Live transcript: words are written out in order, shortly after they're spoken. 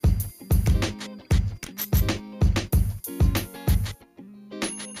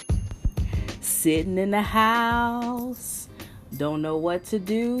Sitting in the house, don't know what to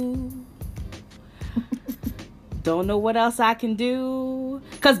do. Don't know what else I can do.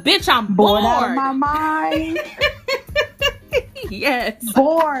 Cause bitch, I'm bored. Out of my mind. Yes.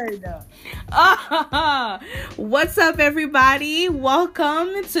 Bored. What's up, everybody?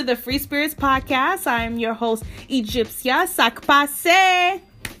 Welcome to the Free Spirits Podcast. I am your host, Egyptia Sakpase.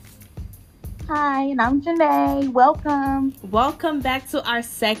 Hi, and I'm Janae. Welcome. Welcome back to our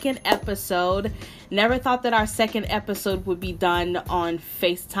second episode. Never thought that our second episode would be done on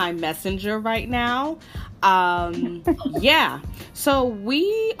FaceTime Messenger right now. Yeah. So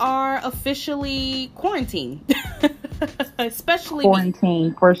we are officially quarantined. Especially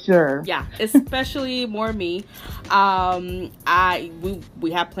quarantine for sure. Yeah, especially more me. We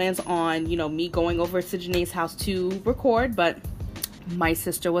have plans on, me going over to Janae's house to record, but my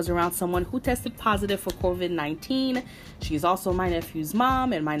sister was around someone who tested positive for COVID-19. She's also my nephew's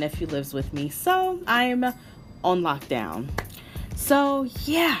mom, and my nephew lives with me. So I'm on lockdown. So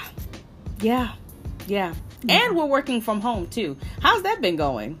yeah. And we're working from home too. How's that been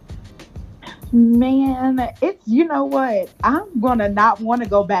going? Man, it's, you know what? I'm going to not want to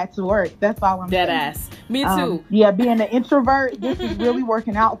go back to work. That's all I'm saying. Deadass. Me too. Yeah, being an introvert, this is really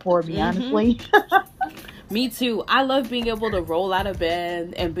working out for me, honestly. Me too. I love being able to roll out of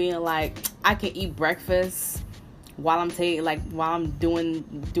bed and being like, I can eat breakfast while I'm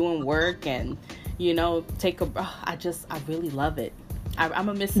doing work and, take a. I really love it. I'm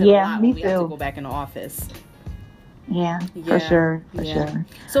gonna miss it a lot when we have to go back in the office. Yeah, for sure.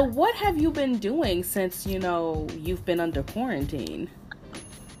 So what have you been doing since, you've been under quarantine?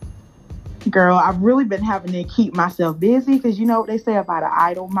 Girl, I've really been having to keep myself busy because you know what they say about an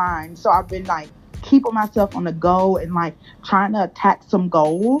idle mind. So I've been keeping myself on the go and trying to attack some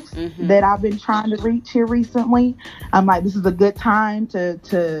goals that I've been trying to reach here recently. I'm this is a good time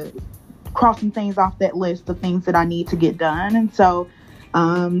to cross some things off that list of things that I need to get done. And so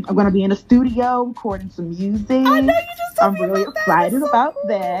I'm going to be in the studio recording some music. I know you just told me really excited about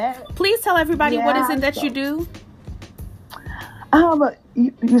that. Please tell everybody what is it that you do?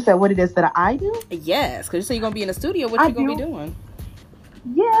 You said what it is that I do? Yes, because you say you're going to be in the studio. What you going to be doing?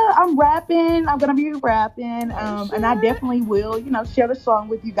 Yeah, I'm rapping. I'm going to be rapping. Sure. And I definitely will, share the song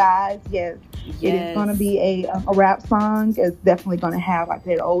with you guys. Yes. It is going to be a rap song. It's definitely going to have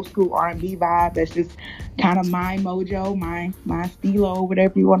that old school R&B vibe. That's just kind of my mojo, my stilo,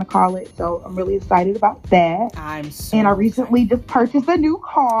 whatever you want to call it. So I'm really excited about that. And I recently just purchased a new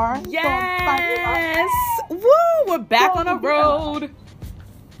car. Yes. So woo! We're back on the road.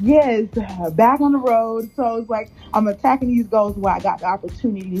 Yes, back on the road. So it's I'm attacking these goals where I got the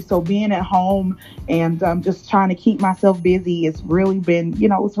opportunity. So being at home and just trying to keep myself busy, it's really been,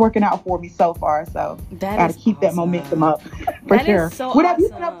 it's working out for me so far. So got to keep that momentum up for sure. What have you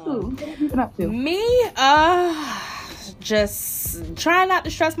been up to? What have you been up to? Me, just trying not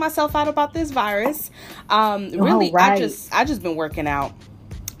to stress myself out about this virus. Really, I just been working out.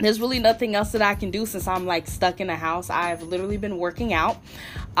 There's really nothing else that I can do since I'm stuck in the house. I've literally been working out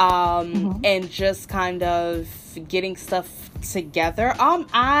and just kind of getting stuff together.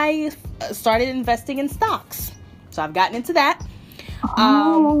 I started investing in stocks. So I've gotten into that.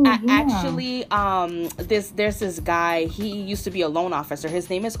 There's this guy, he used to be a loan officer. His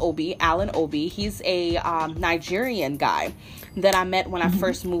name is Alan Obi. He's a Nigerian guy that I met when I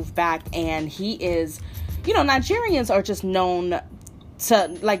first moved back. And he is, Nigerians are just known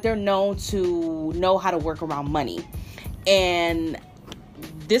to they're known to know how to work around money, and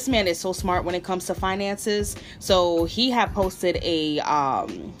this man is so smart when it comes to finances. So he had posted a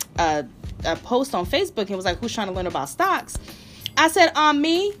post on Facebook and was like, who's trying to learn about stocks? I said,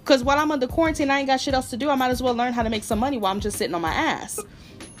 me, because while I'm under quarantine, I ain't got shit else to do. I might as well learn how to make some money while I'm just sitting on my ass.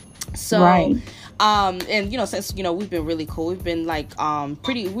 So and since we've been really cool, we've been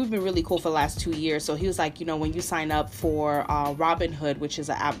we've been really cool for the last 2 years. So he was like, when you sign up for Robinhood, which is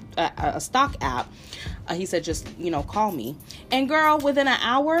a stock app, he said just call me. And girl, within an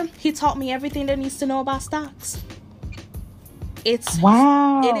hour, he taught me everything there needs to know about stocks.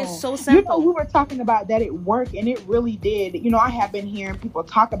 Wow. It is so simple. We were talking about that at work, and it really did. I have been hearing people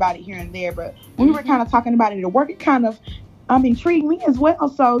talk about it here and there, but when we were kind of talking about it at work, it kind of intrigued me as well.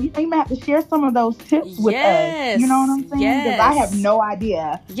 So you might have to share some of those tips with us. You know what I'm saying? Because I have no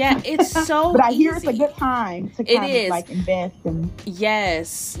idea. Yeah, it's so but I hear easy. It's a good time to kind of invest. And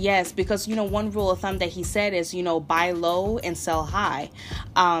yes, because one rule of thumb that he said is buy low and sell high,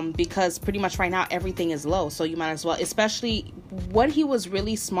 because pretty much right now everything is low. So you might as well, especially what he was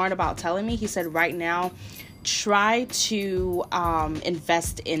really smart about telling me. He said right now, try to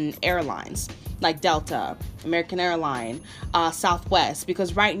invest in airlines. like Delta, American Airlines, Southwest,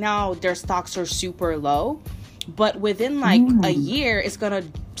 because right now their stocks are super low. But within like a year, it's going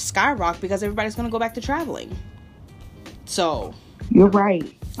to skyrocket because everybody's going to go back to traveling. So. You're right.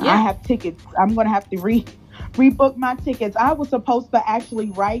 Yeah. I have tickets. I'm going to have to rebook my tickets. I was supposed to actually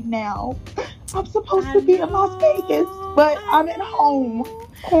right now. I'm supposed to be in Las Vegas, but I'm at home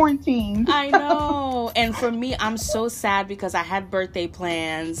quarantined. I know. And for me, I'm so sad because I had birthday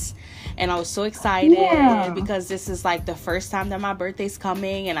plans and I was so excited because this is like the first time that my birthday's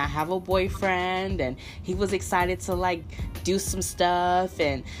coming and I have a boyfriend and he was excited to like do some stuff,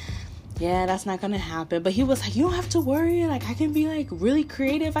 and yeah, that's not gonna happen. But he was like, you don't have to worry, like I can be like really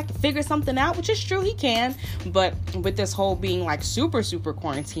creative, I can figure something out, which is true, he can. But with this whole being like super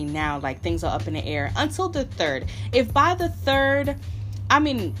quarantine now, like things are up in the air until the 3rd. If by the 3rd, I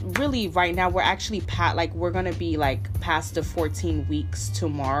mean, really right now we're actually we're gonna be like past the 14 weeks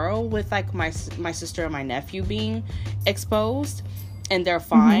tomorrow with like my sister and my nephew being exposed and they're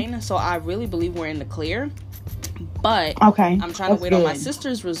fine. So I really believe we're in the clear. But I'm trying to wait on my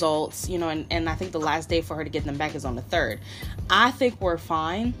sister's results, you know, and I think the last day for her to get them back is on the 3rd. I think we're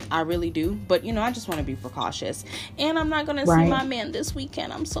fine. I really do. But, you know, I just want to be precautious. And I'm not going to see my man this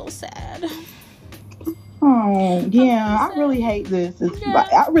weekend. I'm so sad. Oh, yeah. I really hate this.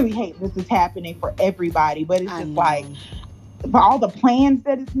 I really hate this is happening for everybody. But it's just like, for all the plans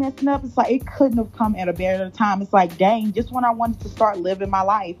that it's messing up, it's like it couldn't have come at a better time. It's like, dang, just when I wanted to start living my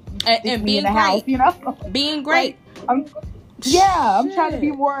life and being in the great, house, you know, being great. I'm trying to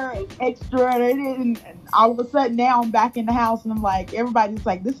be more extra, and all of a sudden now I'm back in the house, and I'm like, everybody's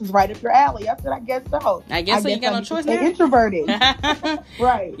like, this is right up your alley. I said, I guess so. I guess you got no choice now. Introverted,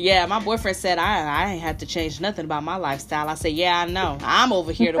 right? Yeah, my boyfriend said I ain't had to change nothing about my lifestyle. I said, yeah, I know. I'm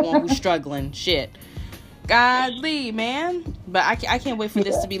over here the one who's struggling. Shit. Godly, man. But I can't wait for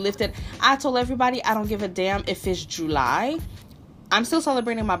this to be lifted. I told everybody I don't give a damn if it's July. I'm still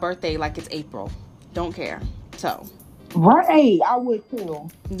celebrating my birthday like it's April. Don't care. So. Right. I would too.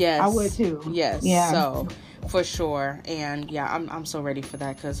 Yes. I would too. Yes. Yeah. So, for sure. And yeah, I'm so ready for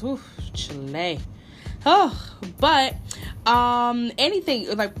that because, Chile. Oh, but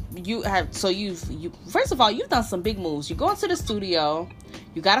anything like you have, so you first of all, you've done some big moves. You go into the studio,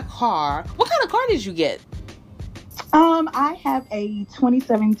 you got a car. What kind of car did you get? I have a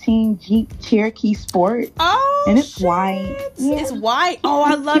 2017 Jeep Cherokee Sport. Oh, and it's white. Yeah. It's white. Oh,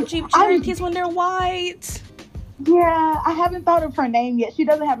 I love Jeep Cherokees when they're white. Yeah, I haven't thought of her name yet. She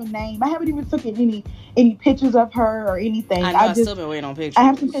doesn't have a name. I haven't even taken any pictures of her or anything. I know, I've still been waiting on pictures. I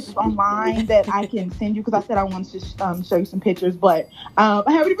have some pictures online that I can send you because I said I wanted to show you some pictures, but I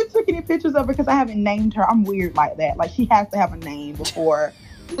haven't even took any pictures of her because I haven't named her. I'm weird like that. Like, she has to have a name before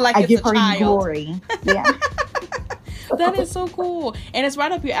like I give her any glory. Yeah. That is so cool. And it's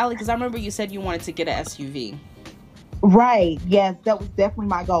right up your alley because I remember you said you wanted to get an SUV. Right. Yes, that was definitely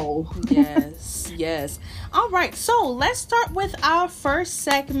my goal. Yes. All right. So let's start with our first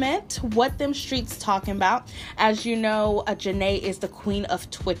segment, What Them Streets Talking About. As you know, Janae is the queen of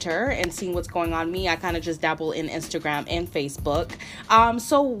Twitter and seeing what's going on. Me, I kind of just dabble in Instagram and Facebook.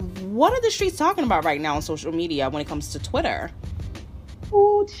 So what are the streets talking about right now on social media when it comes to Twitter?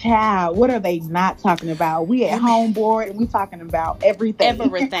 Oh, child, what are they not talking about? We at home board and we talking about everything.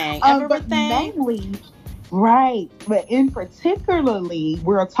 But mainly, right. But in particularly,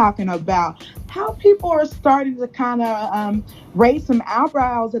 we're talking about how people are starting to kind of raise some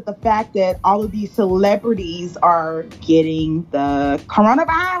eyebrows at the fact that all of these celebrities are getting the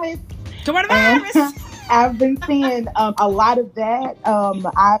coronavirus. I've been seeing a lot of that.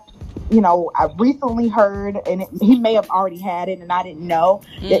 I recently heard, and he may have already had it, and I didn't know,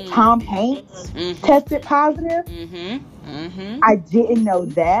 that Tom Hanks tested positive. I didn't know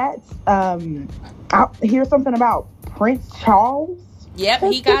that. I hear something about Prince Charles. Yep,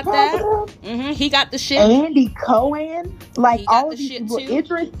 he got positive. That. He got the shit. Andy Cohen, like all of these people.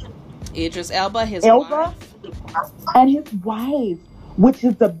 Idris Elba, his wife. And his wife, which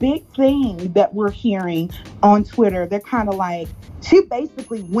is the big thing that we're hearing on Twitter. They're kind of like, she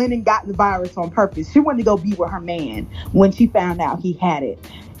basically went and got the virus on purpose. She wanted to go be with her man when she found out he had it.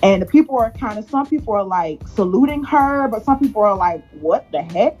 And some people are like saluting her, but some people are like, what the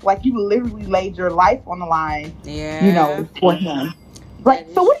heck? Like, you literally laid your life on the line, for him. Like,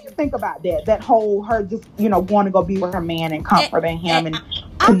 so what do you think about that? That whole, her just, going to go be with her man and comforting him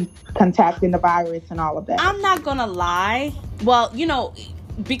and contacting the virus and all of that. I'm not going to lie. Well,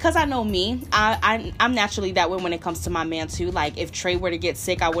 because I know me, I'm naturally that way when it comes to my man too. Like, if Trey were to get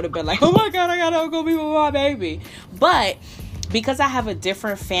sick, I would have been like, oh my God, I gotta go be with my baby. But because I have a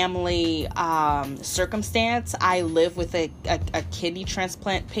different family circumstance, I live with a kidney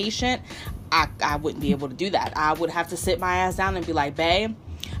transplant patient. I wouldn't be able to do that. I would have to sit my ass down and be like, babe,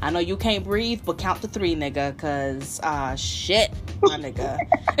 I know you can't breathe, but count to 3, nigga, because shit, my nigga.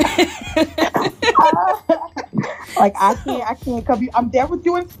 Like, I can't come. I'm there with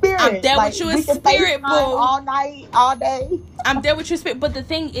you in spirit. I'm there with you in spirit, boo. All night, all day. I'm there with you in spirit. But the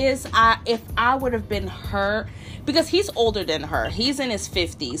thing is, if I would have been her, because he's older than her. He's in his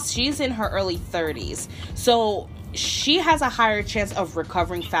 50s. She's in her early 30s. So she has a higher chance of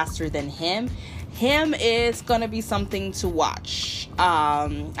recovering faster than him. Him is gonna be something to watch.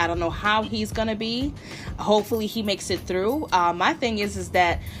 I don't know how he's gonna be. Hopefully he makes it through. My thing is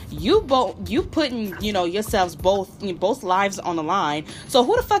that you putting, you know, yourselves both lives on the line. So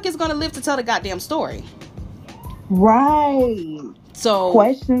who the fuck is gonna live to tell the goddamn story? Right. So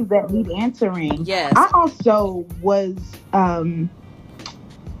questions that need answering. Yes. I also was kind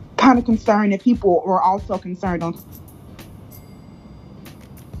of concerned that people were also concerned on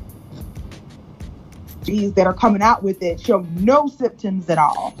that are coming out with it show no symptoms at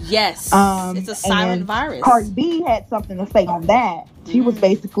all. Yes. It's a silent virus. Cardi B had something to say on that. She was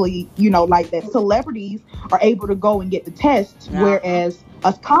basically, you know, like that celebrities are able to go and get the test, whereas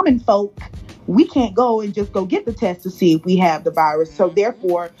us common folk, we can't go and just go get the test to see if we have the virus. So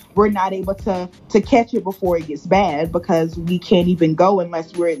therefore, we're not able to catch it before it gets bad, because we can't even go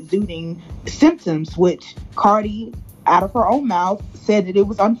unless we're exuding symptoms, which Cardi, out of her own mouth, said that it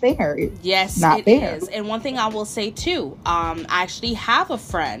was unfair. Yes, it is. And one thing I will say too, I actually have a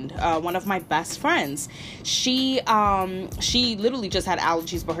friend, one of my best friends. She literally just had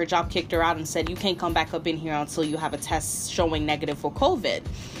allergies, but her job kicked her out and said, you can't come back up in here until you have a test showing negative for COVID.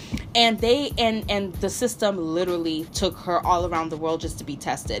 And the system literally took her all around the world just to be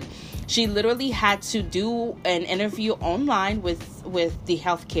tested. She literally had to do an interview online with the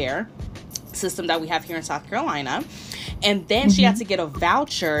healthcare system that we have here in South Carolina, and then she had to get a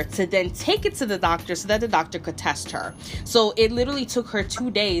voucher to then take it to the doctor so that the doctor could test her. So it literally took her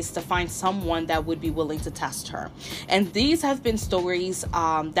 2 days to find someone that would be willing to test her. And these have been stories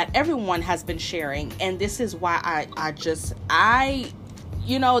that everyone has been sharing, and this is why I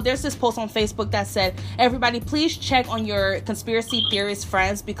you know, there's this post on Facebook that said, everybody please check on your conspiracy theorist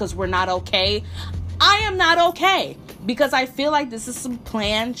friends because we're not okay. I am not okay, because I feel like this is some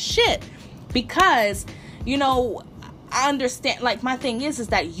planned shit. Because, you know, I understand, like, my thing is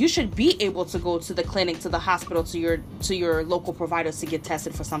that you should be able to go to the clinic, to the hospital, to your local providers to get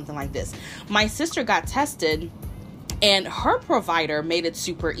tested for something like this. My sister got tested, and her provider made it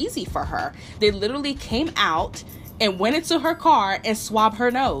super easy for her. They literally came out and went into her car and swabbed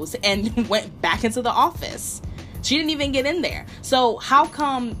her nose and went back into the office. She didn't even get in there. So how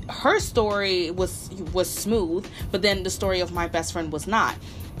come her story was smooth, but then the story of my best friend was not?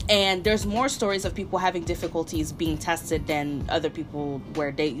 And there's more stories of people having difficulties being tested than other people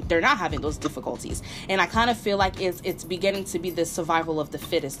where they're not having those difficulties. And I kind of feel like it's beginning to be this survival of the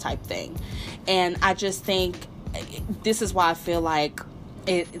fittest type thing. And I just think this is why I feel like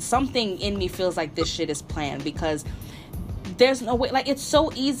something in me feels like this shit is planned, because there's no way, like, it's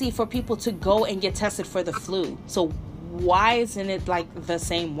so easy for people to go and get tested for the flu. So why isn't it like the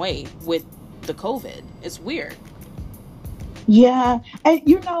same way with the COVID? It's weird. Yeah, and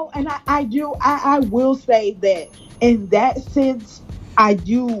you know, and I will say that in that sense, I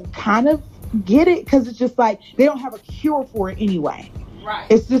do kind of get it, because it's just like they don't have a cure for it anyway. Right.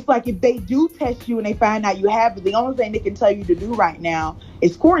 It's just like if they do test you and they find out you have it, the only thing they can tell you to do right now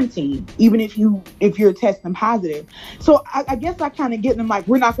is quarantine, even if you're testing positive. So I guess I kind of get them like,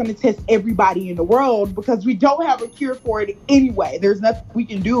 we're not going to test everybody in the world because we don't have a cure for it anyway. There's nothing we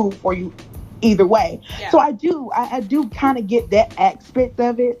can do for you either way. Yeah. So I do kind of get that aspect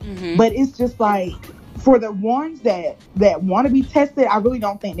of it, but it's just like, for the ones that want to be tested, I really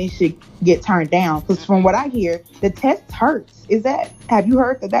don't think they should get turned down, because from what I hear, the test hurts. Have you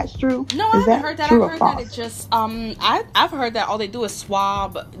heard that that's true? No, I haven't heard that. I've heard that it just I've heard that all they do is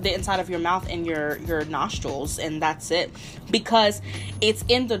swab the inside of your mouth and your nostrils, and that's it, because it's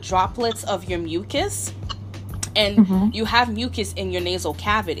in the droplets of your mucus. And you have mucus in your nasal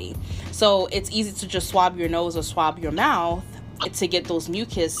cavity. So it's easy to just swab your nose or swab your mouth to get those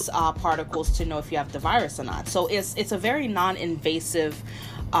mucus particles to know if you have the virus or not. So it's a very non-invasive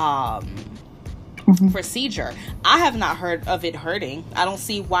procedure. I have not heard of it hurting. I don't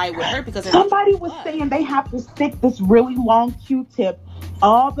see why it would hurt, because somebody was saying they have to stick this really long Q-tip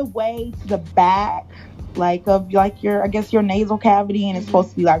all the way to the back, like of like your nasal cavity, and it's supposed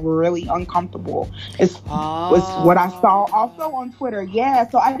to be like really uncomfortable. Was what I saw also on Twitter. Yeah,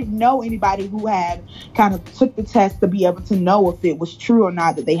 so I didn't know anybody who had kind of took the test to be able to know if it was true or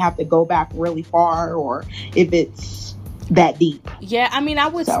not, that they have to go back really far, or if it's that deep. Yeah, I mean,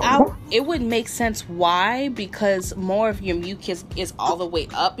 it would make sense. Why? Because more of your mucus is all the way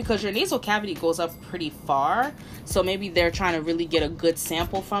up, because your nasal cavity goes up pretty far. So maybe they're trying to really get a good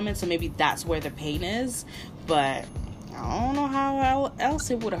sample from it. So maybe that's where the pain is. But I don't know how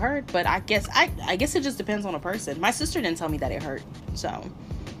else it would hurt. But I guess it just depends on a person. My sister didn't tell me that it hurt. So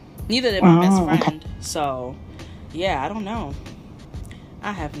neither did my best friend. Okay. So yeah, I don't know.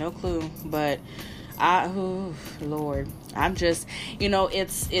 I have no clue. But Lord, I'm just,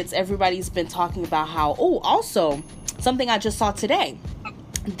 it's everybody's been talking about how, also something I just saw today,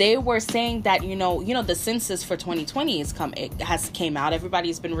 they were saying that, the census for 2020 came out.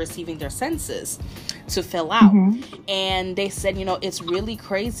 Everybody's been receiving their census to fill out. And they said, it's really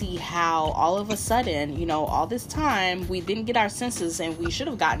crazy how all of a sudden, all this time we didn't get our census, and we should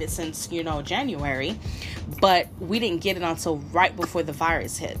have gotten it since, January, but we didn't get it until right before the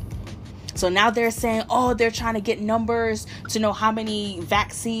virus hit. So now they're saying, they're trying to get numbers to know how many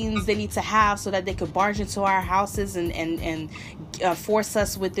vaccines they need to have so that they could barge into our houses and force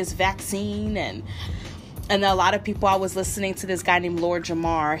us with this vaccine. And a lot of people, I was listening to this guy named Lord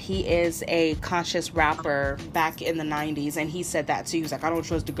Jamar. He is a conscious rapper back in the 90s. And he said that too. He was like, I don't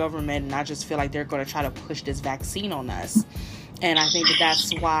trust the government. And I just feel like they're going to try to push this vaccine on us. And I think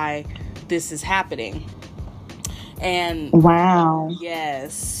that's why this is happening. And wow,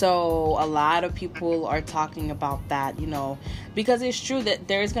 yes, so a lot of people are talking about that, because it's true that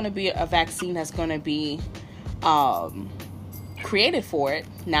there is going to be a vaccine that's going to be created for it.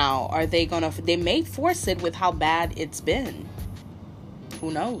 Now, they may force it with how bad it's been. Who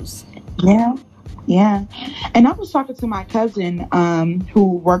knows? Yeah. And I was talking to my cousin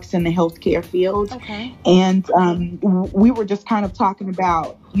who works in the healthcare field. Okay. And we were just kind of talking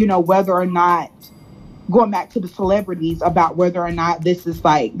about, whether or not, going back to the celebrities, about whether or not this is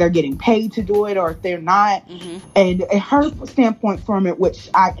like they're getting paid to do it or if they're not. And her standpoint from it, which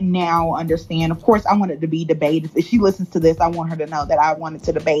I now understand, of course, I want it to be debated. If she listens to this, I want her to know that I wanted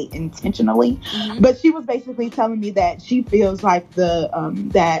to debate intentionally. But she was basically telling me that she feels like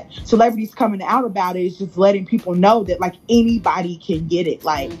that celebrities coming out about it is just letting people know that like anybody can get it.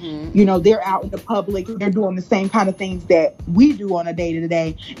 Like, they're out in the public, they're doing the same kind of things that we do on a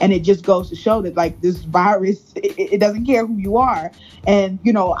day-to-day. And it just goes to show that like this virus, it doesn't care who you are. And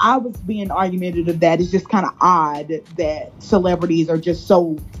I was being argumentative that it's just kind of odd that celebrities are just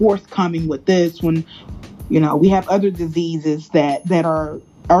so forthcoming with this when we have other diseases that are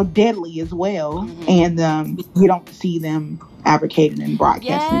deadly as well. And you don't see them advocating and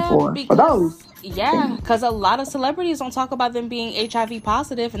broadcasting for those. Yeah, because a lot of celebrities don't talk about them being HIV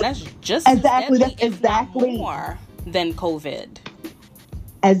positive, and that's just exactly deadly, that's exactly more than COVID.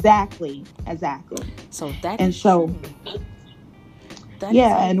 Exactly. So that and is so true.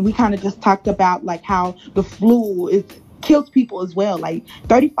 And we kind of just talked about like how the flu kills people as well. Like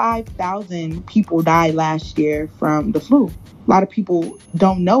 35,000 people died last year from the flu. A lot of people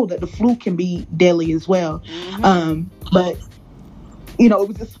don't know that the flu can be deadly as well. But it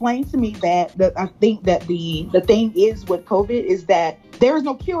was explained to me that I think that the thing is with COVID is that there is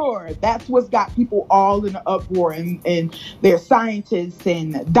no cure. That's what's got people all in an uproar, and there's scientists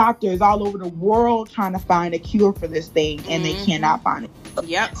and doctors all over the world trying to find a cure for this thing, and they cannot find it.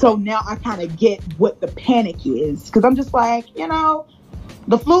 Yep. So now I kind of get what the panic is, because I'm just like,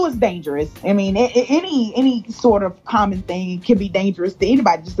 the flu is dangerous. I mean, any sort of common thing can be dangerous to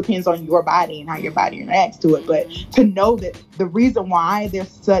anybody. It just depends on your body and how your body reacts to it. But to know that the reason why there's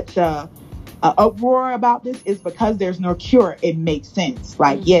such a uproar about this is because there's no cure, it makes sense.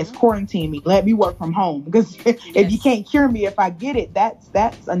 Like, yes, quarantine me, let me work from home, because if you can't cure me if I get it,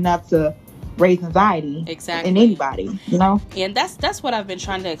 that's enough to raise anxiety in anybody, And that's what I've been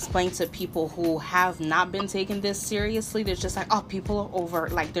trying to explain to people who have not been taking this seriously. They're just like, people are over,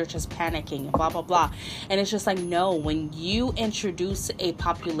 like they're just panicking and blah blah blah. And it's just like, no, when you introduce a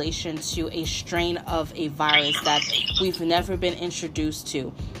population to a strain of a virus that we've never been introduced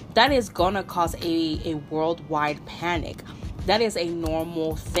to, that is gonna cause a worldwide panic. That is a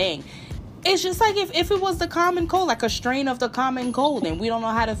normal thing. It's just like if it was the common cold, like a strain of the common cold, and we don't know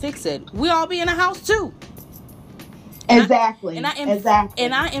how to fix it, we all be in a house too. Exactly. And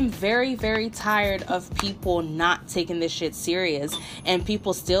I am very, very tired of people not taking this shit serious, and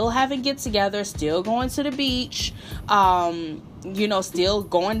people still having get together, still going to the beach, still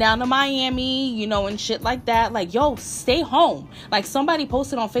going down to Miami, and shit like that. Like, yo, stay home. Like, somebody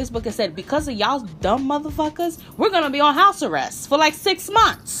posted on Facebook and said, because of y'all dumb motherfuckers, we're gonna be on house arrest for like 6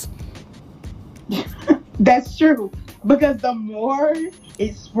 months. That's true, because the more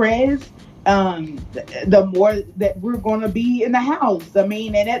it spreads, the more that we're going to be in the house. I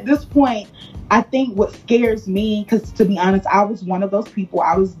mean, and at this point, I think what scares me, because to be honest, I was one of those people.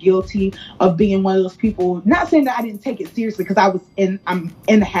 I was guilty of being one of those people. Not saying that I didn't take it seriously, because I'm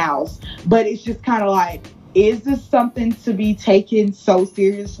in the house, but it's just kind of like, is this something to be taken so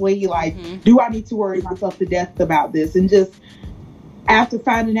seriously? Like, do I need to worry myself to death about this? And just after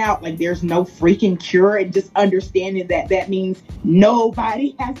finding out, like, there's no freaking cure, and just understanding that means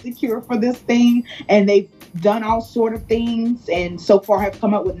nobody has the cure for this thing, and they've done all sort of things and so far have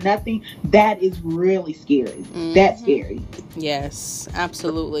come up with nothing, that is really scary. That's scary. Yes,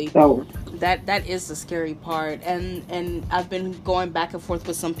 absolutely. So that is the scary part. And I've been going back and forth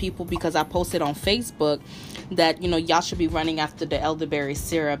with some people, because I posted on Facebook that, y'all should be running after the elderberry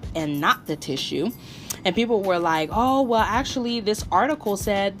syrup and not the tissue. And people were like, oh, well, actually, this article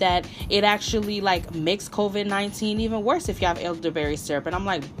said that it actually, like, makes COVID-19 even worse if you have elderberry syrup. And I'm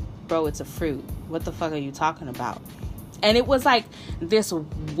like, bro, it's a fruit. What the fuck are you talking about? And it was like this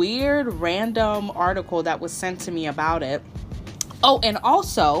weird random article that was sent to me about it. Oh, and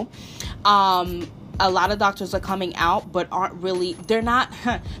also, a lot of doctors are coming out, but they're not.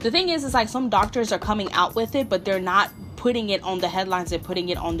 The thing is like, some doctors are coming out with it, but they're not putting it on the headlines and putting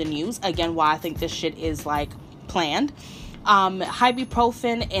it on the news. Again, why I think this shit is like planned.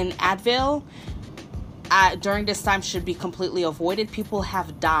 Ibuprofen and Advil during this time should be completely avoided. People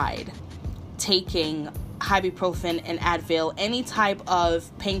have died taking ibuprofen and Advil, any type of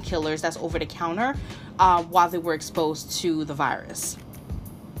painkillers that's over the counter, while they were exposed to the virus.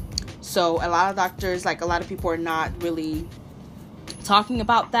 So a lot of doctors, like a lot of people, are not really talking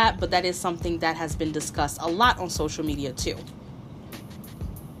about that, but that is something that has been discussed a lot on social media too.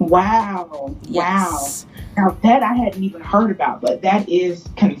 Wow. Yes. Wow. Now that I hadn't even heard about, but that is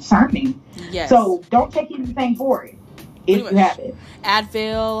concerning. Yes. So don't take anything for it if you have it.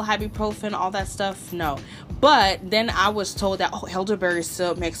 Advil, ibuprofen, all that stuff, no. But then I was told that elderberry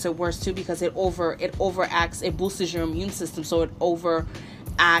syrup makes it worse too, because it overacts, it boosts your immune system, so it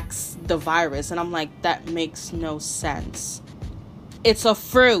overacts the virus. And I'm like, that makes no sense. It's a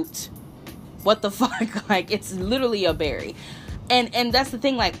fruit. What the fuck? Like, it's literally a berry. And that's the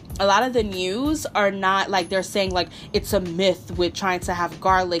thing, like, a lot of the news are not, like, they're saying, like, it's a myth with trying to have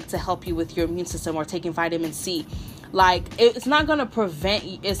garlic to help you with your immune system, or taking vitamin C. Like, it's not going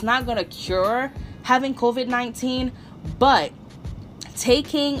to it's not going to cure having COVID-19, but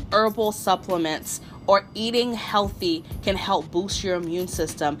taking herbal supplements or eating healthy can help boost your immune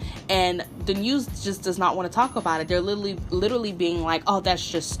system. And the news just does not want to talk about it. They're literally being like, oh, that's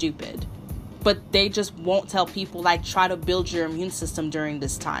just stupid. But they just won't tell people, like, try to build your immune system during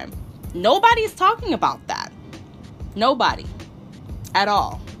this time. Nobody's talking about that. Nobody. At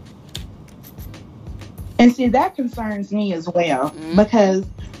all. And see, that concerns me as well, because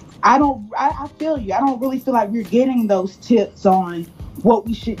I feel you. I don't really feel like we're getting those tips on what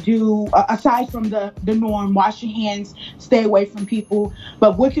we should do, aside from the norm, wash your hands, stay away from people.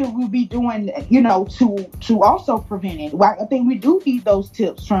 But what could we be doing, to also prevent it? Well, I think we do need those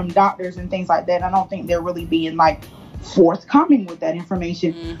tips from doctors and things like that. I don't think they're really being, like, forthcoming with that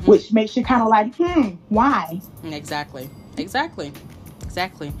information, which makes you kind of like, why? Exactly.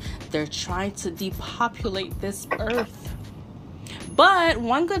 They're trying to depopulate this earth. But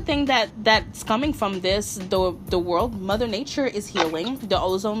one good thing that's coming from this, the world, Mother Nature is healing. The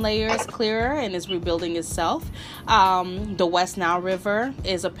ozone layer is clearer and is rebuilding itself. The West Nile River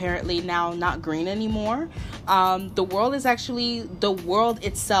is apparently now not green anymore. The world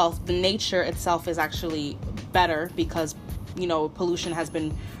itself, the nature itself is actually better, because, pollution has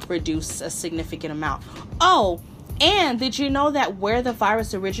been reduced a significant amount. Oh, and did you know that where the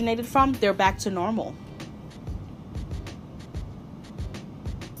virus originated from, they're back to normal?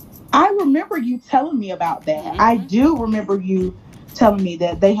 I remember you telling me about that. I do remember you telling me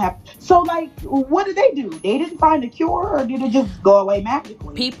that they have. So, like, what did they do? They didn't find a cure, or did it just go away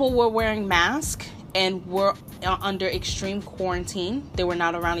magically? People were wearing masks and were under extreme quarantine. They were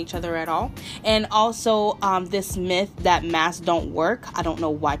not around each other at all. And also, this myth that masks don't work. I don't know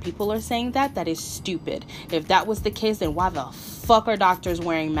why people are saying that. That is stupid. If that was the case, then why the fuck are doctors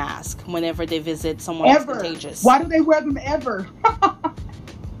wearing masks whenever they visit someone who's contagious? Why do they wear them ever?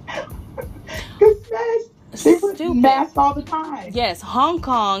 Stupid. Masks all the time. Yes, Hong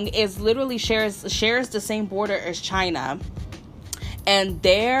Kong is literally shares the same border as China, and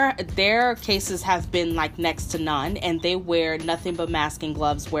their cases have been like next to none, and they wear nothing but masks and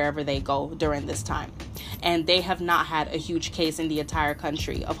gloves wherever they go during this time, and they have not had a huge case in the entire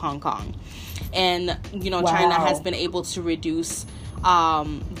country of Hong Kong. And China has been able to reduce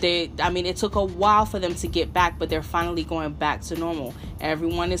It took a while for them to get back, but they're finally going back to normal.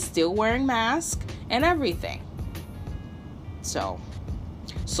 Everyone is still wearing masks and everything. So,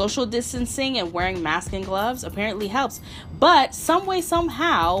 social distancing and wearing masks and gloves apparently helps. But some way,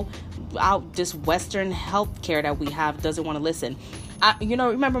 somehow, this Western healthcare that we have doesn't want to listen.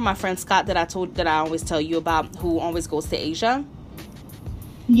 Remember my friend Scott that I always tell you about, who always goes to Asia?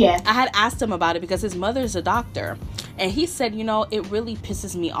 Yes. I had asked him about it because his mother's a doctor. And he said, it really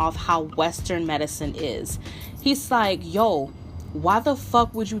pisses me off how Western medicine is. He's like, yo, why the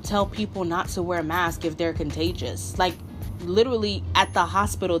fuck would you tell people not to wear masks if they're contagious? Like, literally at the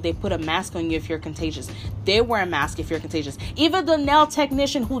hospital, they put a mask on you if you're contagious. They wear a mask if you're contagious. Even the nail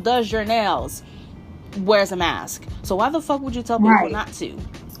technician who does your nails wears a mask. So why the fuck would you tell people not to?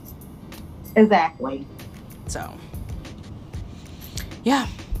 Exactly. So, yeah.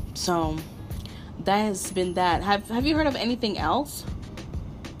 So that has been that. Have you heard of anything else?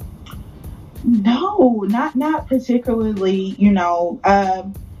 No, not particularly.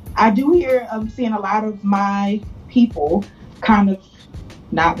 I do hear seeing a lot of my people kind of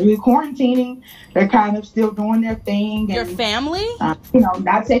not really quarantining. They're kind of still doing their thing. Your family?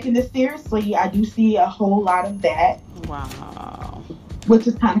 Not taking this seriously. I do see a whole lot of that. Wow. Which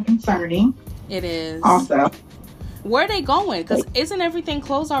is kind of concerning. It is. Also. Where are they going? Because isn't everything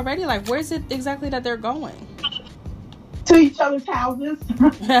closed already? Like, where is it exactly that they're going? To each other's houses.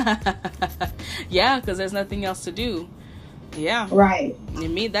 Yeah, because there's nothing else to do. Yeah. Right.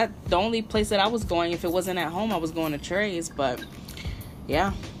 And me, the only place that I was going, if it wasn't at home, I was going to Trey's. But,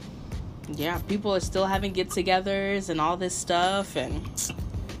 yeah. Yeah, people are still having get-togethers and all this stuff. And,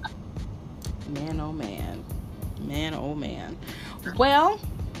 man, oh, man. Man, oh, man. Well,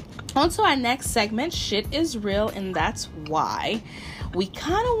 on to our next segment, Shit is Real, and that's why. We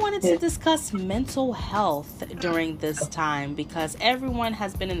kind of wanted to discuss mental health during this time because everyone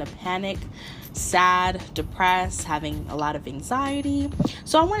has been in a panic, sad, depressed, having a lot of anxiety.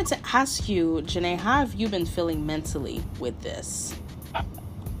 So I wanted to ask you, Janae, how have you been feeling mentally with this?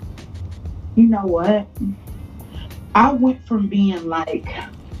 You know what? I went from being like,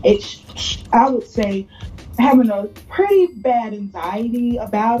 I would say, having a pretty bad anxiety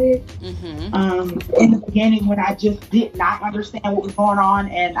about it. Mm-hmm. In the beginning, when I just did not understand what was going on,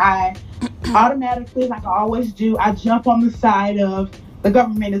 and I automatically, like I always do, I jump on the side of the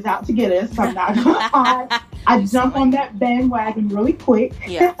government is out to get us. I'm not gonna lie. I jump on that bandwagon really quick.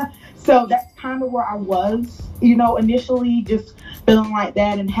 Yeah. So that's kind of where I was, initially, just feeling like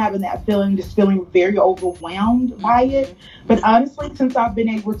that and having that feeling, just feeling very overwhelmed by it. But honestly, since I've been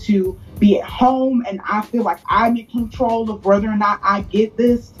able to be at home and I feel like I'm in control of whether or not I get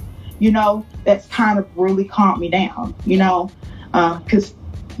this, that's kind of really calmed me down, because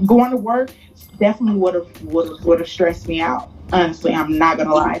going to work definitely would have stressed me out. Honestly, I'm not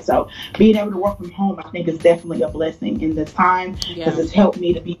gonna lie. So being able to work from home, I think, is definitely a blessing in this time because it's helped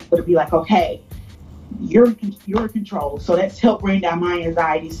me to be able to be like, okay, you're in control. So that's helped bring down my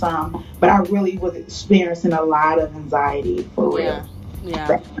anxiety some. But I really was experiencing a lot of anxiety for real.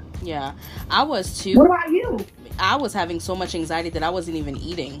 Yeah. I was too. What about you? I was having so much anxiety that I wasn't even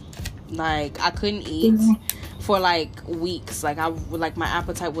eating. Like, I couldn't eat for like weeks. Like my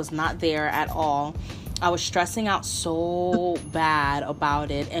appetite was not there at all. I was stressing out so bad about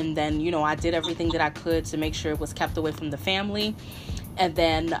it. And then, I did everything that I could to make sure it was kept away from the family. And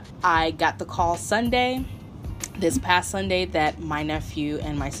then I got the call this past Sunday, that my nephew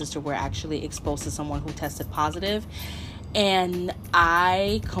and my sister were actually exposed to someone who tested positive. And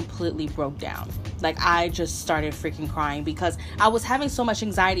I completely broke down. Like, I just started freaking crying because I was having so much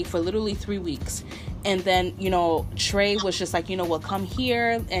anxiety for literally 3 weeks. And then, Trey was just like, come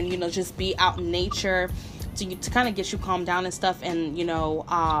here and, just be out in nature to kind of get you calmed down and stuff. And,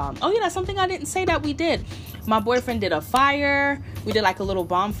 that's something I didn't say that we did. My boyfriend did a fire. We did like a little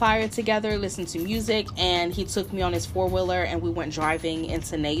bonfire together, listened to music, and he took me on his 4-wheeler and we went driving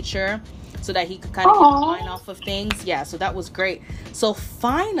into nature so that he could kind of get his mind off of things. Yeah, so that was great. So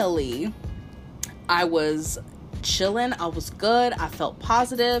finally, I was chilling. I was good. I felt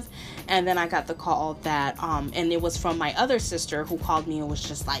positive. And then I got the call that, and it was from my other sister who called me and was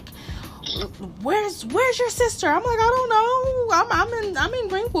just like, where's your sister? I'm like, I don't know. I'm in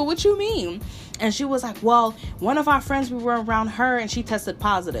Greenwood. What you mean? And she was like, well, one of our friends, we were around her and she tested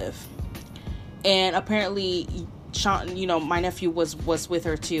positive. And apparently, Sean, my nephew was with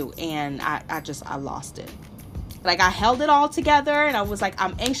her too. And I lost it. Like, I held it all together and I was like,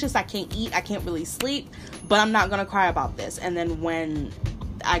 I'm anxious. I can't eat. I can't really sleep, but I'm not going to cry about this. And then when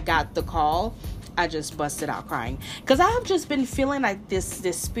I got the call, I just busted out crying because I have just been feeling like this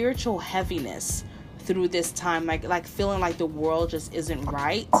spiritual heaviness through this time, like feeling like the world just isn't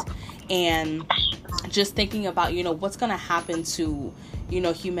right, and just thinking about, what's going to happen to,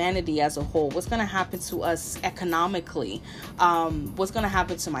 humanity as a whole, what's going to happen to us economically, what's going to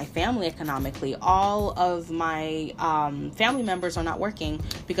happen to my family economically. All of my family members are not working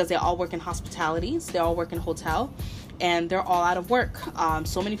because they all work in hospitalities, they all work in hotel, and they're all out of work.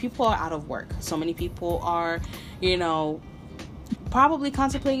 So many people are out of work. So many people are, probably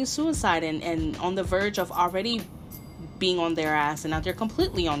contemplating suicide and on the verge of already being on their ass, and now they're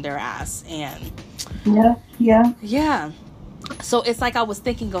completely on their ass. And yeah. So it's like I was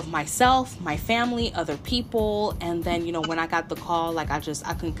thinking of myself, my family, other people, and then, when I got the call, like I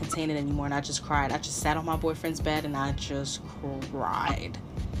couldn't contain it anymore, and I just cried. I just sat on my boyfriend's bed and I just cried.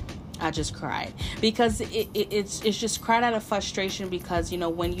 Because it's just cried out of frustration, because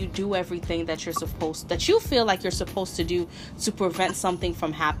when you do everything that you feel like you're supposed to do to prevent something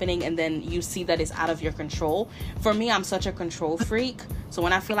from happening, and then you see that it's out of your control. For me, I'm such a control freak, so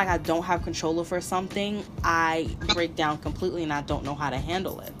when I feel like I don't have control over something, I break down completely and I don't know how to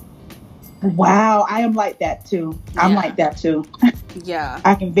handle it. Wow, I am like that too. I'm like that too. Yeah,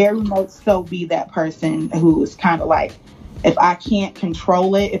 I can very much so be that person who is kind of like, if I can't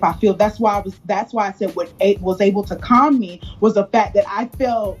control it, if I feel, that's why I said what was able to calm me was the fact that I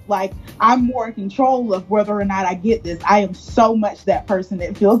felt like I'm more in control of whether or not I get this. I am so much that person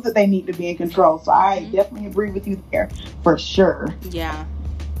that feels that they need to be in control. So I definitely agree with you there for sure. Yeah.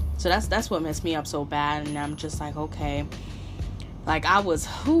 So that's what messed me up so bad. And I'm just like, okay, like I was,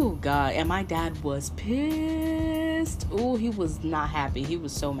 oh God. And my dad was pissed. Oh, he was not happy. He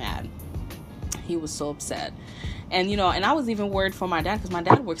was so mad. He was so upset. And, and I was even worried for my dad, because my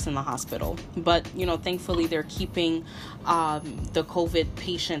dad works in the hospital. But, thankfully they're keeping the COVID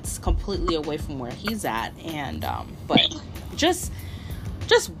patients completely away from where he's at. And, but just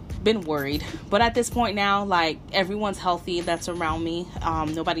been worried. But at this point now, like, everyone's healthy that's around me.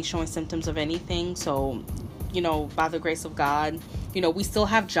 Nobody's showing symptoms of anything. So, by the grace of God, we still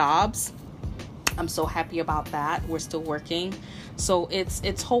have jobs. I'm so happy about that. We're still working. So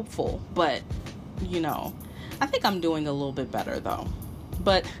it's hopeful. But, I think I'm doing a little bit better though.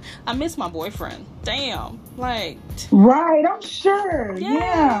 But I miss my boyfriend. Damn. Like. Right, I'm sure.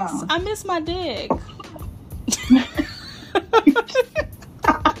 Yes, yeah. I miss my dick.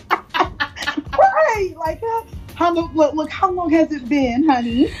 Right. Like, how long has it been,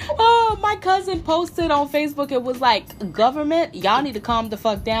 honey? Oh, my cousin posted on Facebook. It was like, government, y'all need to calm the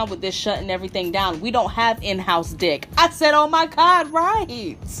fuck down with this shutting everything down. We don't have in-house dick. I said, oh my God,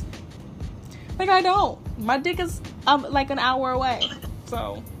 right. Like, I don't. My dick is like an hour away.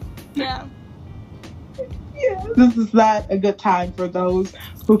 So, yeah. Yeah. This is not a good time for those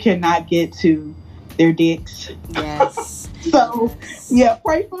who cannot get to their dicks. Yes. So, yeah,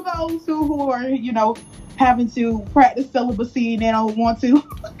 pray for those who are, having to practice celibacy and they don't want to,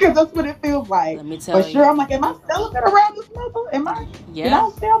 because that's what it feels like. Let me tell you. For sure, I'm like, am I celibate around this mother? Am I? Yeah. I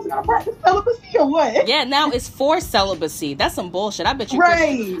was going to practice celibacy or what? Yeah, now it's for celibacy. That's some bullshit. I bet you.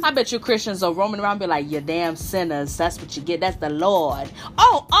 Right. I bet you Christians are roaming around and be like, you damn sinners. That's what you get. That's the Lord.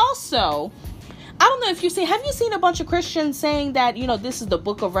 Oh, also, I don't know if have you seen a bunch of Christians saying that, this is the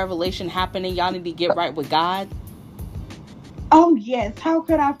book of Revelation happening. Y'all need to get right with God. Oh, yes. How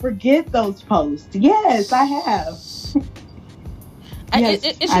could I forget those posts? Yes, I have.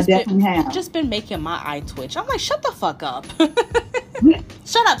 Yes, I definitely have. It's just been making my eye twitch. I'm like, shut the fuck up.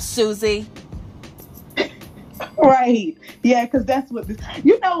 Shut up, Susie. Right. Yeah, because that's what this...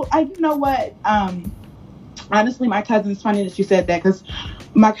 You know what? Honestly, my cousin, it's funny that you said that, because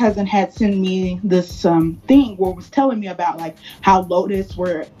my cousin had sent me this thing where it was telling me about like how locusts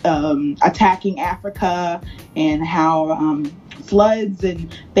were attacking Africa, and how floods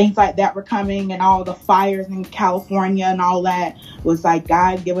and things like that were coming, and all the fires in California and all that was like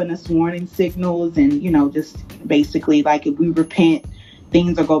God giving us warning signals, and just basically like, if we repent,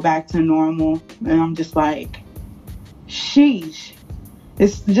 things will go back to normal. And I'm just like, sheesh.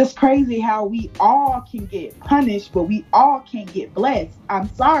 It's just crazy how we all can get punished, but we all can't get blessed.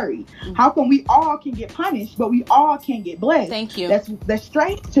 I'm sorry. How come we all can get punished, but we all can't get blessed? Thank you. That's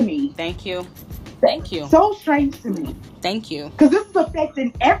strange to me. Thank you. Thank you. So strange to me. Thank you. Because this is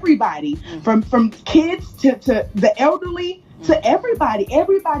affecting everybody, from kids to the elderly to everybody.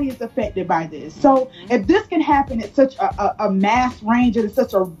 Everybody is affected by this. So if this can happen at such a mass range and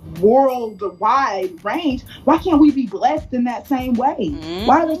such a worldwide range, why can't we be blessed in that same way?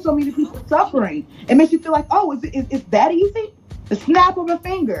 Why are there so many people suffering? It makes you feel like, oh, is that easy? The snap of a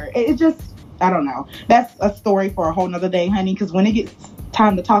finger. It just, I don't know. That's a story for a whole nother day, honey, because when it gets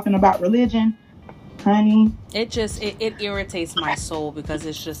time to talking about religion, honey. It irritates my soul, because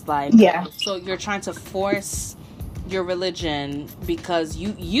it's just like, yeah. So you're trying to force your religion because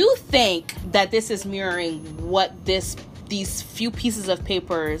you think that this is mirroring what these few pieces of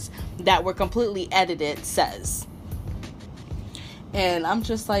papers that were completely edited says. And I'm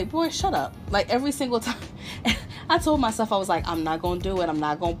just like, boy, shut up. Like, every single time I told myself, I was like, I'm not gonna do it. I'm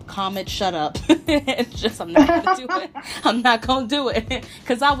not gonna comment, shut up. It's just, I'm not gonna do it. I'm not gonna do it.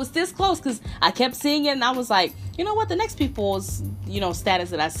 Because I was this close, because I kept seeing it, and I was like, you know what, the next people's, status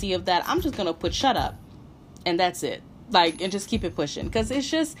that I see of that, I'm just gonna put shut up. And that's it. Like, and just keep it pushing. Because it's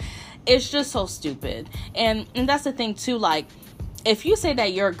just so stupid. And that's the thing, too, like, if you say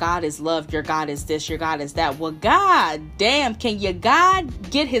that your God is love, your God is this, your God is that, well, God damn, can your God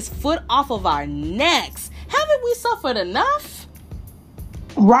get his foot off of our necks? Haven't we suffered enough?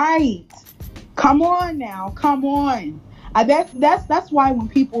 Right. Come on now. Come on. That's why when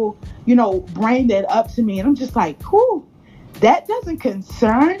people, bring that up to me, and I'm just like, whew, that doesn't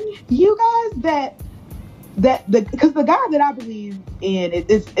concern you guys, because the God that I believe in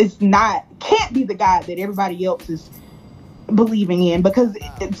can't be the God that everybody else is believing in, because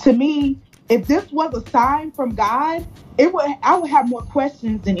to me, if this was a sign from God, I would have more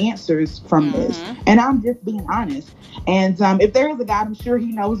questions than answers from this, and I'm just being honest. And if there is a God, I'm sure he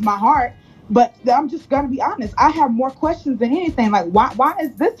knows my heart, but I'm just gonna be honest, I have more questions than anything. Like, why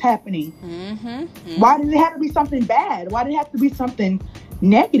is this happening? Why did it have to be something bad? Why did it have to be something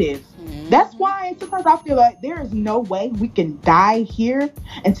negative? That's why sometimes I feel like there is no way we can die here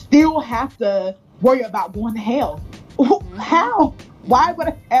and still have to worry about going to hell. How? Why would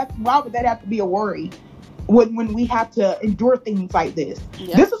that have to be a worry when we have to endure things like this?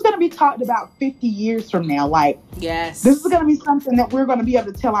 Yep. This is going to be talked about 50 years from now. Like, yes, this is going to be something that we're going to be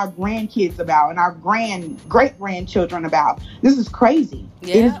able to tell our grandkids about and our great grandchildren about. This is crazy.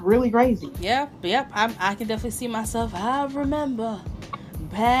 Yep. It is really crazy. Yep. I can definitely see myself. I remember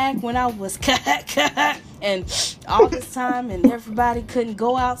back when I was and all this time, and everybody couldn't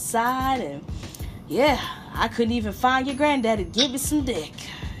go outside, and I couldn't even find your granddaddy to give me some dick.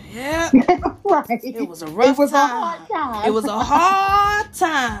 Yeah. Right. It was a rough time. A hard time. It was a hard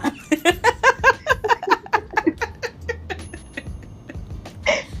time.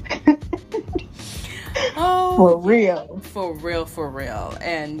 Oh, for real.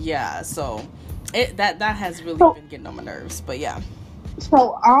 And so that has really been getting on my nerves. But yeah.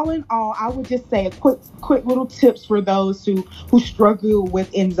 So all in all, I would just say a quick little tips for those who struggle with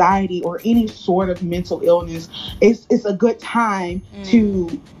anxiety or any sort of mental illness. It's a good time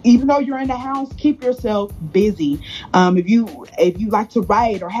to, even though you're in the house, keep yourself busy. If you like to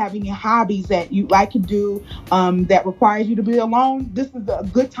write or have any hobbies that you like to do that requires you to be alone, this is a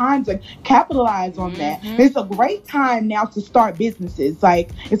good time to capitalize on that. It's a great time now to start businesses. Like,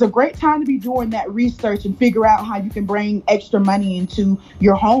 it's a great time to be doing that research and figure out how you can bring extra money into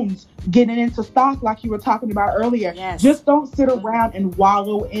your homes, getting into stock like you were talking about earlier. Yes. Just don't sit around and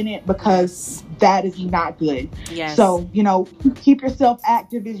wallow in it, because that is not good. Yes. So, keep yourself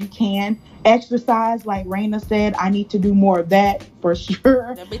active as you can. Exercise, like Raina said, I need to do more of that for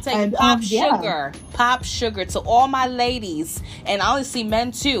sure. Let me take pop sugar to all my ladies, and honestly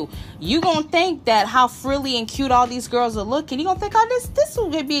men too. You gonna think that how frilly and cute all these girls are looking, you gonna think, oh, this will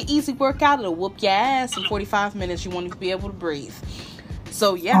be an easy workout. It'll whoop your ass in 45 minutes. You won't even be able to breathe.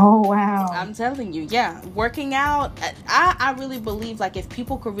 So oh wow, I'm telling you, working out. I really believe, like, if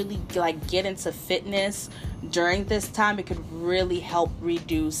people could really get into fitness during this time, it could really help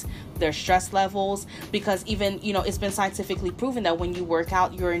reduce their stress levels, because even it's been scientifically proven that when you work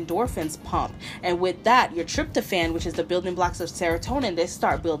out, your endorphins pump, and with that, your tryptophan, which is the building blocks of serotonin, they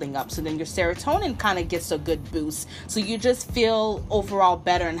start building up. So then your serotonin kind of gets a good boost, so you just feel overall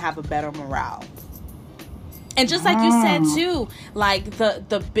better and have a better morale. And just like you said too, like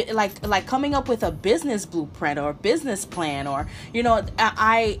the coming up with a business blueprint or a business plan, or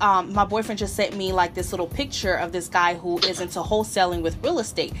my boyfriend just sent me like this little picture of this guy who is into wholesaling with real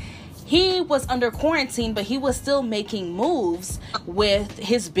estate. He was under quarantine, but he was still making moves with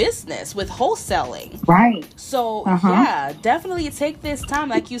his business, with wholesaling. Right. So, definitely take this time.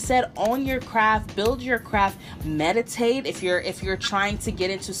 Like you said, own your craft, build your craft, meditate. If you're trying to get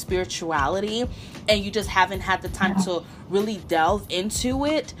into spirituality and you just haven't had the time to really delve into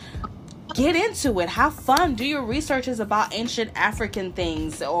it, get into it. Have fun. Do your researches about ancient African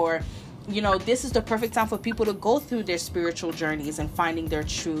things, or this is the perfect time for people to go through their spiritual journeys and finding their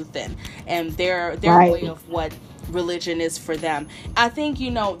truth and their way of what religion is for them. I think,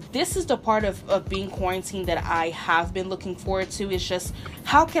 this is the part of being quarantined that I have been looking forward to, is just,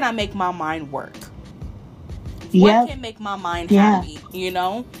 how can I make my mind work? What can make my mind happy,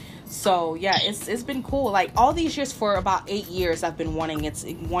 So yeah, it's been cool. Like all these years, for about 8 years, I've been wanting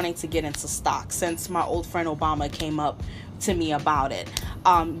to get into stocks since my old friend Obama came up to me about it.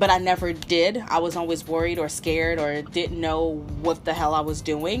 But I never did. I was always worried or scared or didn't know what the hell I was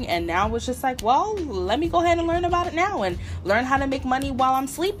doing. And now it's just like, well, let me go ahead and learn about it now and learn how to make money while I'm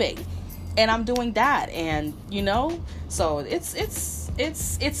sleeping. And I'm doing that. And so it's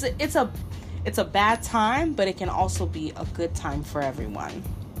a bad time, but it can also be a good time for everyone.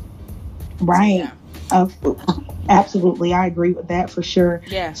 Right. So, yeah. Absolutely. I agree with that for sure.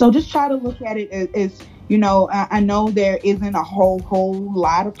 Yeah. So just try to look at it as I know there isn't a whole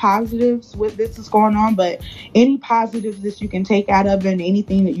lot of positives with this is going on, but any positives that you can take out of it and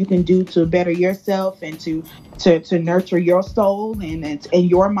anything that you can do to better yourself and to nurture your soul and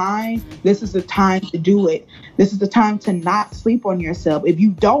your mind, this is the time to do it. This is the time to not sleep on yourself. If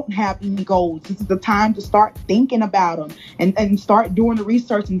you don't have any goals, this is the time to start thinking about them and start doing the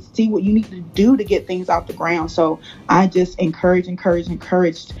research and see what you need to do to get things off the ground. So I just encouraged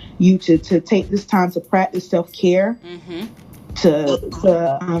you to take this time to practice self-care,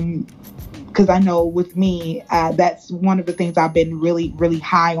 because I know with me, that's one of the things I've been really, really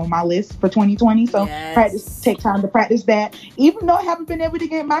high on my list for 2020. So take time to practice that. Even though I haven't been able to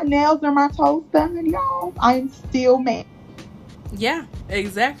get my nails or my toes done, y'all, I'm still mad. Yeah,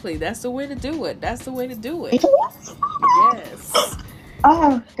 exactly. That's the way to do it. Yes.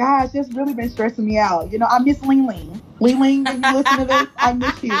 Oh, gosh, it's really been stressing me out. I miss Ling Ling. Ling Ling, if you listen to this, I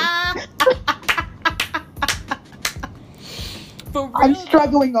miss you. I'm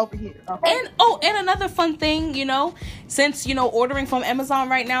struggling over here. Okay? And another fun thing, since, ordering from Amazon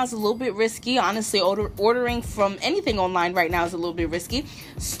right now is a little bit risky. Honestly, ordering from anything online right now is a little bit risky.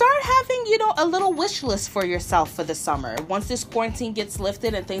 Start having, a little wish list for yourself for the summer. Once this quarantine gets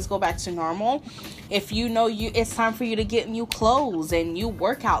lifted and things go back to normal, if it's time for you to get new clothes and new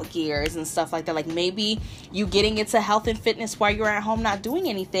workout gears and stuff like that. Like maybe you getting into health and fitness while you're at home not doing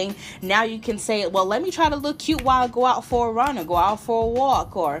anything. Now you can say, well, let me try to look cute while I go out for a run or go out for a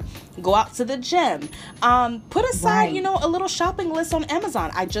walk or go out to the gym. Put aside, a little shopping list on Amazon.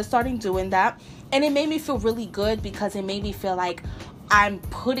 I just started doing that, and it made me feel really good because it made me feel like I'm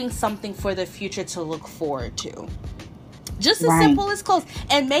putting something for the future to look forward to. Just as simple as clothes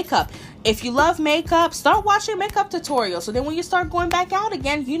and makeup. If you love makeup, start watching makeup tutorials. So then when you start going back out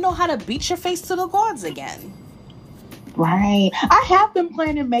again, you know how to beat your face to the gods again. Right. I have been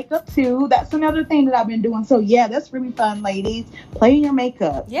playing in makeup too. That's another thing that I've been doing. So yeah, that's really fun, ladies. Play in your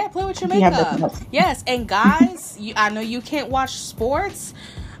makeup. Yeah, play with your makeup. Yes, and guys, I know you can't watch sports.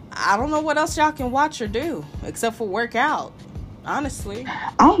 I don't know what else y'all can watch or do except for work out. Honestly,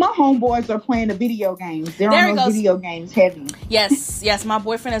 all my homeboys are playing the video games. They're on those video games heavy. Yes. My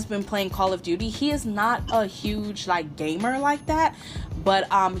boyfriend has been playing Call of Duty. He is not a huge gamer like that,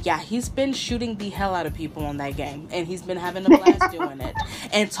 but he's been shooting the hell out of people on that game, and he's been having a blast doing it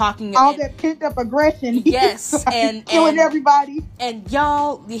and talking all that pent up aggression. Yes, and killing everybody. And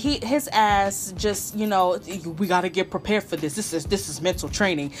y'all, his ass just we gotta get prepared for this. This is mental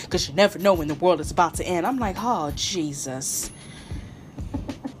training because you never know when the world is about to end. I'm like, oh Jesus.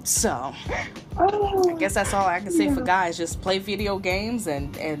 So, I guess that's all I can say for guys. Just play video games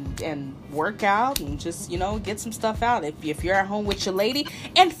and work out and just, get some stuff out if you're at home with your lady.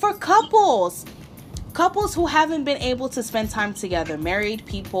 And for couples who haven't been able to spend time together, married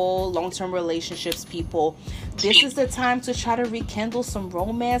people, long-term relationships people, this is the time to try to rekindle some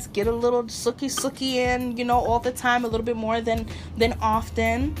romance, get a little sookie in, all the time, a little bit more than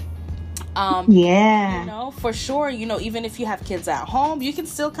often. For sure, even if you have kids at home, you can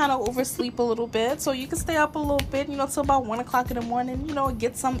still kind of oversleep a little bit, so you can stay up a little bit, till about 1:00 in the morning,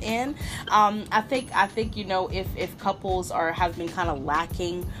 get some in. I think if couples have been kind of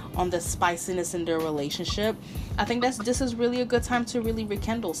lacking on the spiciness in their relationship, I think this is really a good time to really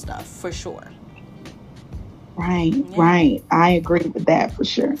rekindle stuff for sure. Right. I agree with that for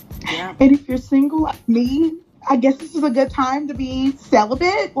sure. Yeah. And if you're single like me, I guess this is a good time to be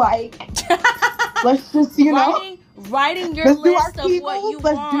celibate. Let's just, writing your list of what you want.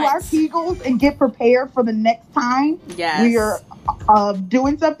 Let's do our Kegels and get prepared for the next time we are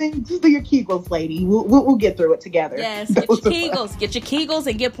doing something. Just do your Kegels, lady. We'll get through it together. Yes, get your Kegels. Get your Kegels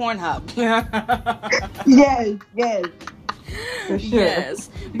and get Pornhub. Yes. For sure. Yes.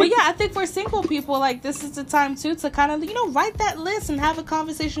 But yeah, I think for single people, this is the time too to kind of, write that list and have a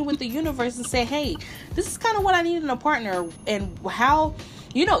conversation with the universe and say, hey, this is kind of what I need in a partner, and how,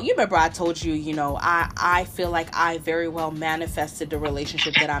 you remember I told you, I feel like I very well manifested the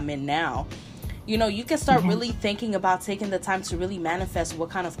relationship that I'm in now. You can start really thinking about taking the time to really manifest what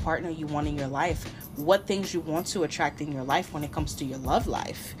kind of partner you want in your life, what things you want to attract in your life when it comes to your love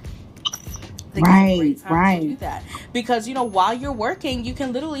life. think it's a great time to do that. Because, you know, while you're working, you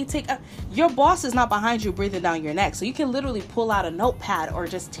can literally your boss is not behind you breathing down your neck. So you can literally pull out a notepad or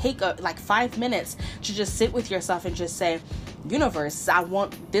just take 5 minutes to just sit with yourself and just say, universe, I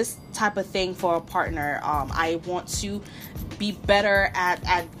want this type of thing for a partner. I want to be better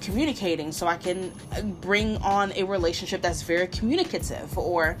at communicating so I can bring on a relationship that's very communicative,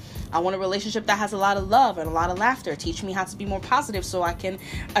 or I want a relationship that has a lot of love and a lot of laughter. Teach me how to be more positive so I can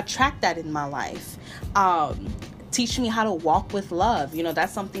attract that in my life. Teach me how to walk with love. You know,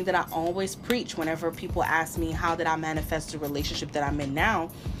 that's something that I always preach whenever people ask me, how did I manifest the relationship that I'm in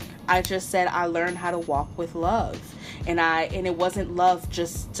now? I just said I learned how to walk with love. And it wasn't love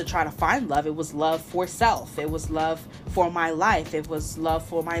just to try to find love. It was love for self. It was love for my life. It was love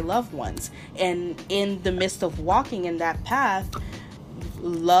for my loved ones. And in the midst of walking in that path,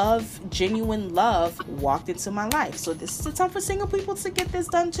 love, genuine love, walked into my life. So this is the time for single people to get this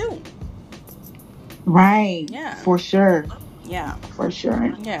done too. Right. Yeah. For sure. Yeah. For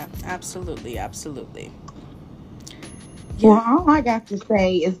sure. Yeah, absolutely. Absolutely. Yeah. Well, all I got to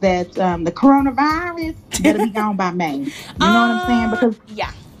say is that the coronavirus better be gone by May. You know what I'm saying? Because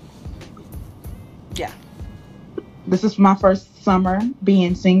yeah. This is my first summer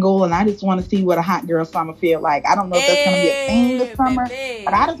being single, and I just want to see what a hot girl summer feel like. I don't know if that's going to be a thing this summer,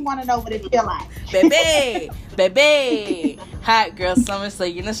 but I just want to know what it feel like. Baby, hot girl summer, so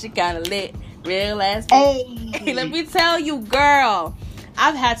you know she kind of lit, real ass. Hey, let me tell you, girl.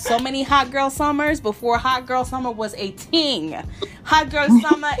 I've had so many hot girl summers before hot girl summer was a thing. Hot girl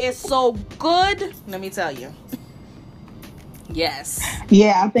summer is so good. Let me tell you. Yes.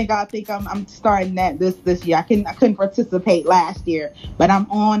 Yeah, I think I'm starting that this year. I couldn't participate last year, but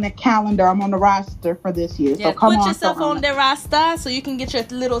I'm on the calendar. I'm on the roster for this year. Yeah, so come put on, yourself on the roster so you can get your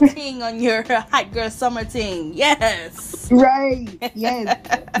little thing on your hot girl summer thing. Yes. Right. Yes.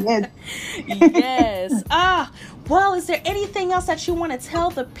 Yes. Well, is there anything else that you want to tell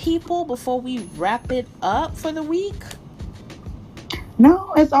the people before we wrap it up for the week?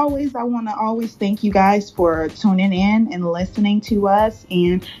 No, as always, I want to always thank you guys for tuning in and listening to us,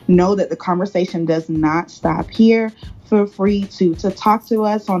 and know that the conversation does not stop here. Feel free to talk to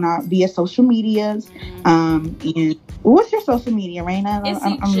us on our via social medias. And what's your social media, Rona?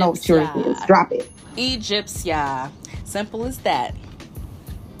 I don't know what yours is. Drop it. Egyptia. Simple as that.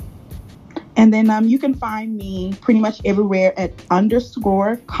 And then you can find me pretty much everywhere at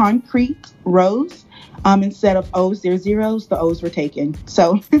 _concrete rose. Instead of O's, there's zeros. The O's were taken.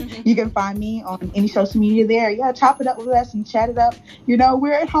 So you can find me on any social media there. Yeah, chop it up with us and chat it up. You know,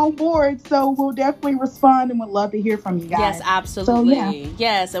 we're at home board, so we'll definitely respond and would love to hear from you guys. Yes, absolutely. So, yeah.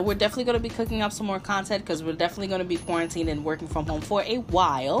 Yes, and we're definitely going to be cooking up some more content because we're definitely going to be quarantined and working from home for a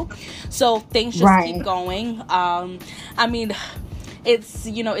while. So things just keep going. I mean, it's,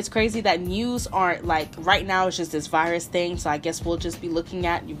 you know, it's crazy that news aren't like right now. It's just this virus thing. So I guess we'll just be looking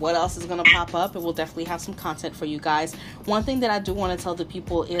at what else is going to pop up, and we'll definitely have some content for you guys. One thing that I do want to tell the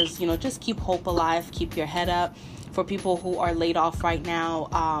people is, you know, just keep hope alive, keep your head up. For people who are laid off right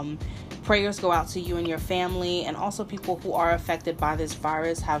now, prayers go out to you and your family, and also people who are affected by this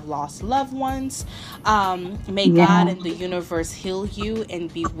virus, have lost loved ones. May God and the universe heal you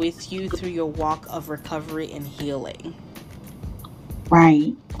and be with you through your walk of recovery and healing.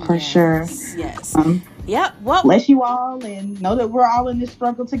 Right, for sure. Yes. Well, bless you all, and know that we're all in this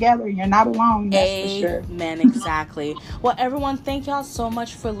struggle together. You're not alone. That's for sure. Amen. Exactly. Well, everyone, thank y'all so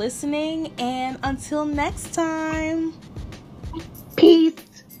much for listening, and until next time. Peace.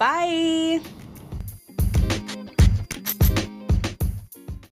 Bye.